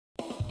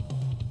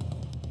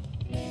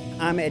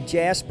I'm at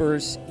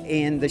Jasper's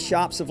in the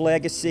Shops of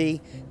Legacy.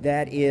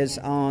 That is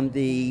on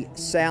the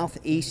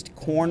southeast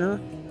corner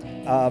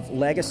of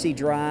Legacy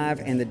Drive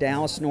and the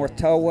Dallas North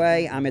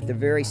Tollway. I'm at the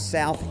very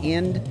south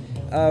end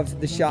of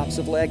the Shops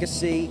of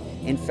Legacy.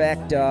 In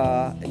fact,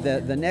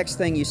 the next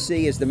thing you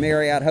see is the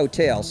Marriott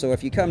Hotel. So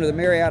if you come to the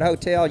Marriott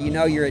Hotel, you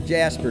know you're at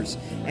Jasper's.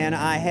 And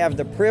I have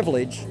the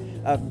privilege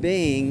of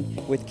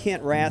being with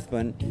Kent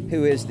Rathbun,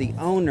 who is the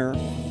owner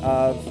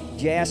of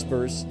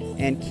Jasper's.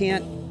 And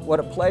Kent, what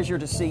a pleasure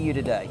to see you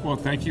today. Well,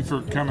 thank you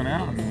for coming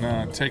out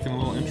and taking a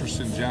little interest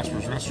in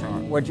Jasper's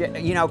restaurant. Well,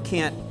 you know,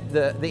 Kent,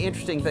 the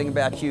interesting thing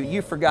about you,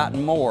 you've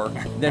forgotten more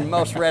than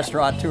most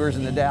restaurateurs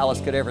in the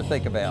Dallas could ever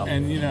think about.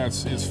 And you know,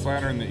 it's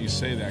flattering that you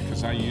say that,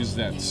 because I used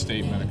that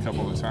statement a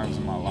couple of times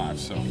in my life.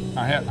 So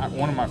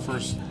one of my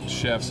first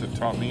chefs that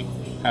taught me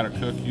how to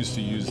cook used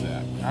to use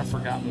that. I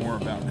forgot more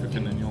about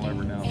cooking than you'll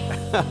ever know.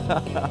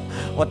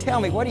 Well, tell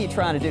me, what are you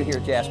trying to do here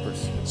at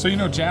Jasper's? So, you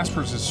know,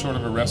 Jasper's is sort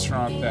of a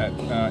restaurant that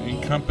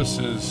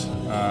encompasses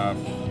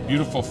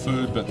beautiful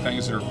food, but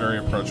things that are very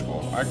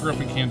approachable. I grew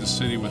up in Kansas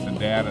City with a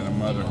dad and a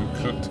mother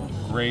who cooked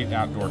great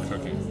outdoor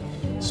cooking.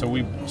 So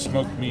we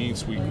smoked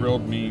meats, we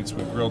grilled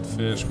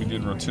fish, we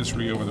did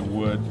rotisserie over the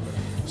wood.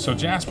 So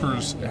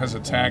Jasper's has a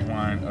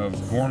tagline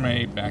of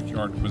gourmet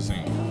backyard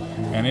cuisine,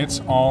 and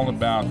it's all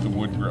about the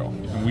wood grill.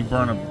 And we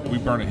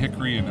burn a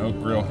hickory and oak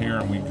grill here,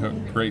 and we cook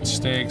great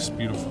steaks,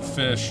 beautiful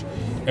fish.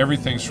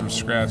 Everything's from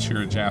scratch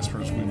here at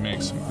Jasper's. We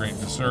make some great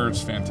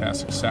desserts,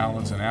 fantastic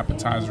salads and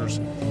appetizers,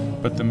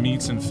 but the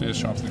meats and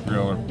fish off the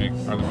grill are the big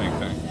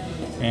thing.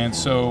 And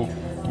so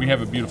we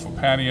have a beautiful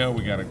patio.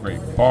 We got a great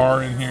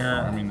bar in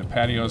here. I mean, the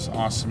patio is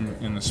awesome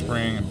in the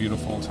spring, a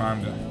beautiful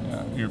time to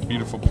your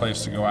beautiful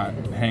place to go out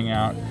and hang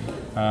out.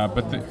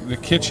 But the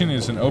kitchen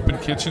is an open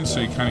kitchen, so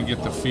you kind of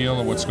get the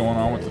feel of what's going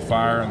on with the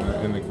fire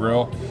and the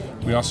grill.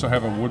 We also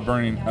have a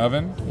wood-burning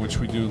oven, which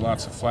we do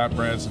lots of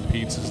flatbreads and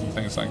pizzas and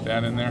things like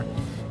that in there.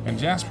 And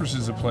Jasper's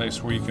is a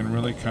place where you can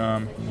really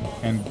come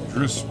and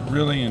just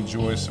really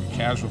enjoy some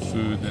casual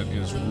food that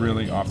is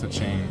really off the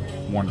chain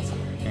wonderful.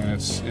 And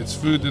it's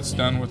food that's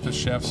done with the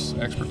chef's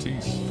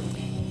expertise.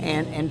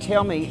 And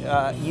tell me,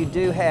 you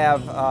do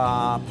have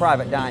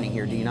private dining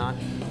here, do you not?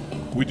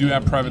 We do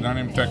have private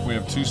dining. In fact, we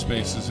have two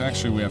spaces.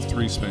 Actually, we have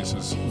three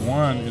spaces.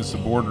 One is the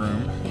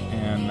boardroom,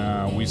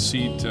 and we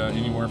seat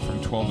anywhere from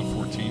 12 to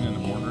 14 in the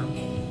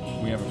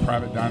boardroom. We have a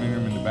private dining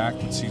room in the back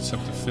that seats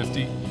up to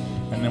 50.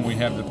 And then we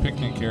have the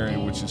picnic area,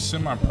 which is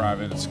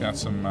semi-private. It's got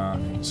some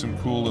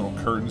cool little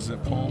curtains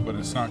that pull, but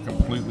it's not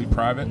completely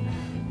private.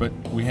 But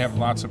we have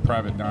lots of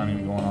private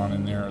dining going on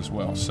in there as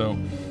well. So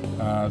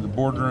the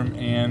boardroom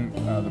and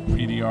the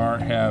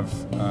PDR have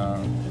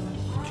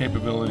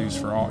capabilities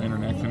for all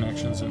internet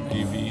connections and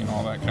AV and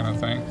all that kind of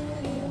thing.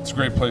 It's a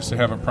great place to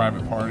have a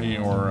private party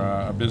or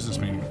a business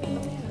meeting.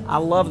 I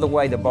love the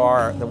way the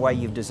way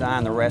you've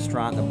designed the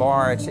restaurant, the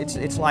bar.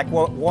 It's like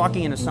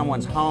walking into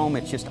someone's home.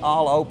 It's just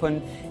all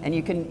open, and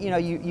you can,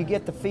 you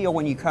get the feel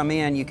when you come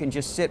in. You can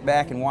just sit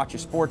back and watch a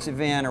sports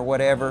event or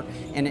whatever,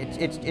 and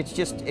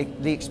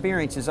the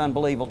experience is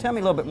unbelievable. Tell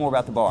me a little bit more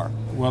about the bar.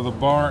 Well, the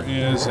bar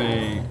is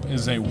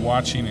a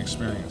watching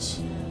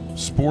experience.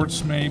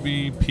 Sports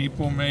maybe,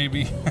 people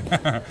maybe.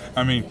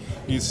 I mean,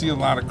 you see a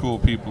lot of cool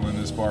people in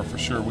this bar for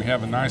sure. We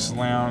have a nice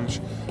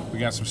lounge. We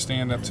got some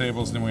stand-up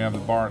tables. Then we have the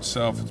bar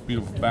itself. It's a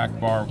beautiful back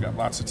bar. We've got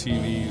lots of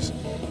TVs,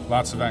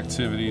 lots of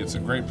activity. It's a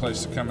great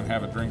place to come and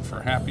have a drink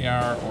for happy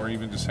hour, or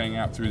even just hang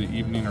out through the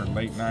evening or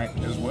late night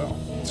as well.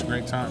 It's a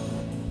great time.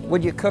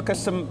 Would you cook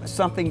us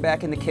something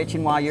back in the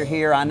kitchen while you're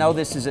here? I know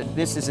this is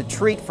a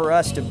treat for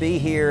us to be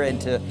here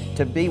and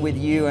to be with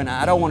you, and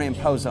I don't want to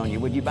impose on you.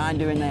 Would you mind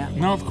doing that?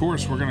 No, of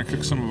course. We're going to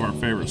cook some of our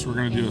favorites. We're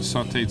going to do a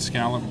sautéed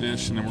scallop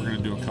dish, and then we're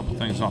going to do a couple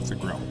things off the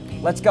grill.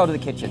 Let's go to the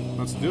kitchen.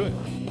 Let's do it.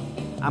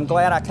 I'm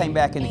glad I came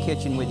back in the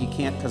kitchen with you,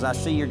 Kent, because I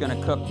see you're going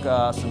to cook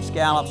some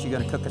scallops, you're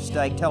going to cook a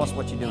steak. Tell us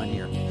what you're doing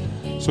here.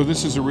 So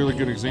this is a really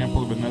good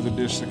example of another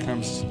dish that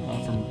comes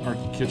from our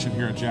kitchen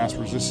here at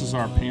Jasper's. This is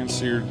our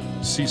pan-seared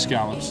sea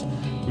scallops.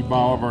 We buy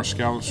all of our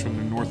scallops from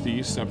the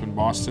Northeast up in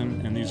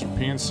Boston, and these are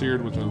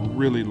pan-seared with a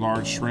really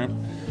large shrimp,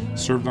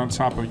 served on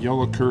top of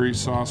yellow curry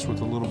sauce with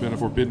a little bit of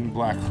forbidden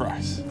black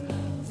rice.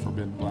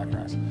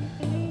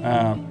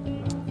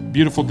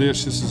 Beautiful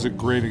dish. This is a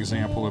great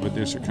example of a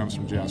dish that comes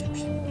from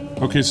Jasper's.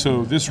 Okay,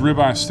 so this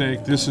ribeye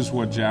steak, this is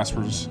what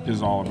Jasper's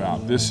is all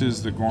about. This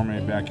is the gourmet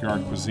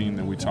backyard cuisine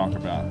that we talk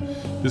about.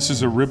 This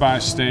is a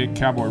ribeye steak,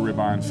 cowboy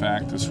ribeye in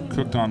fact. It's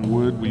cooked on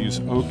wood. We use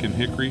oak and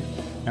hickory.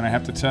 And I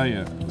have to tell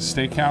you,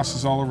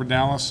 steakhouses all over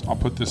Dallas, I'll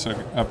put this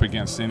up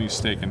against any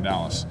steak in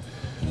Dallas.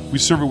 We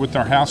serve it with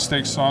our house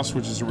steak sauce,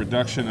 which is a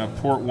reduction of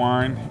port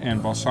wine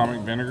and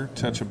balsamic vinegar,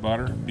 touch of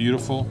butter,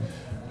 beautiful.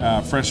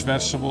 Fresh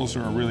vegetables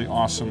are a really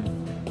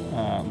awesome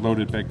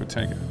loaded baked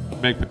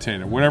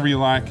potato. Whatever you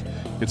like,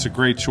 it's a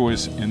great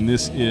choice, and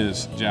this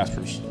is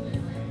Jasper's.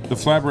 The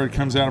flatbread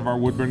comes out of our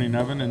wood-burning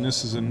oven, and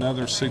this is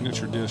another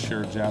signature dish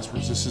here at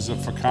Jasper's. This is a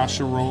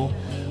focaccia roll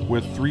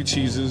with 3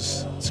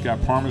 cheeses. It's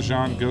got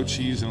Parmesan, goat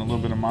cheese, and a little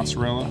bit of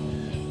mozzarella.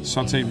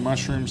 sauteed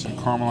mushrooms, and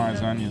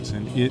caramelized onions,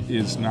 and it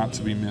is not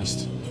to be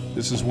missed.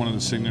 This is one of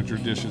the signature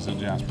dishes at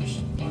Jasper's.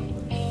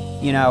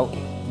 You know,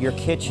 your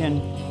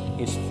kitchen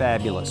is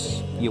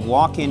fabulous. You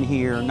walk in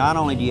here, not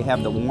only do you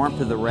have the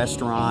warmth of the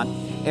restaurant,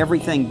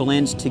 everything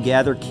blends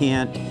together,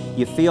 Kent.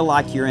 You feel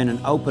like you're in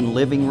an open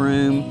living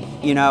room,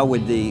 you know,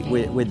 with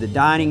the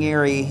dining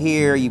area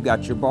here, you've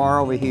got your bar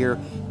over here,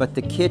 but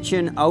the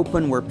kitchen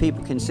open where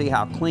people can see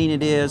how clean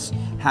it is,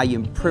 how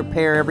you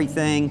prepare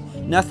everything.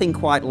 Nothing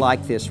quite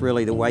like this,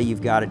 really, the way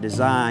you've got it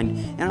designed.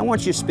 And I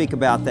want you to speak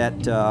about that,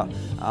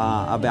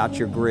 about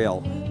your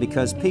grill,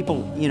 because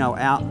people, you know,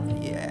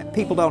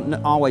 people don't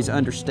always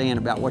understand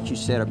about what you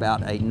said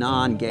about a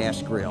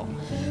non-gas grill.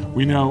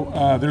 We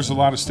know there's a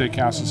lot of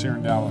steakhouses here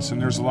in Dallas, and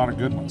there's a lot of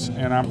good ones.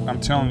 And I'm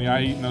telling you,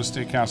 I eat in those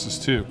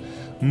steakhouses too.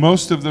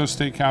 Most of those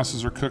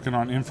steakhouses are cooking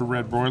on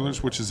infrared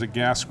broilers, which is a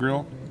gas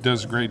grill.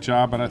 Does a great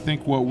job. But I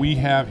think what we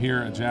have here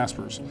at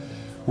Jasper's,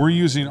 we're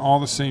using all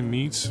the same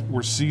meats,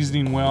 we're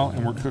seasoning well,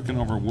 and we're cooking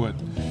over wood.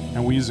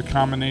 And we use a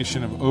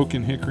combination of oak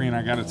and hickory, and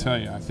I got to tell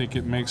you, I think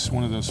it makes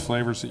one of those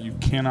flavors that you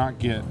cannot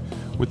get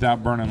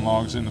without burning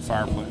logs in the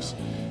fireplace.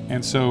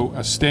 And so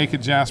a steak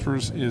at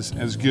Jasper's is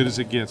as good as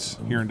it gets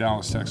here in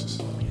Dallas, Texas.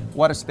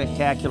 What a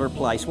spectacular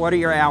place. What are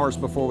your hours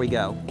before we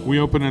go? We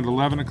open at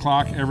 11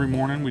 o'clock every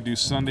morning. We do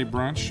Sunday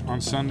brunch on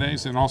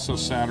Sundays and also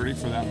Saturday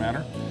for that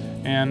matter.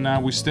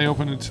 And we stay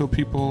open until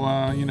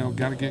people, you know,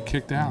 got to get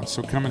kicked out.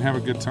 So come and have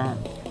a good time.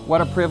 What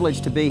a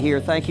privilege to be here.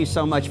 Thank you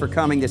so much for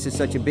coming. This is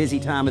such a busy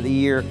time of the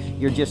year.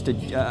 You're just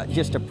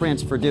a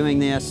prince for doing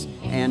this.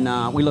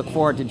 And we look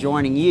forward to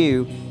joining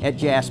you at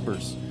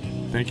Jasper's.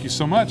 Thank you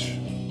so much.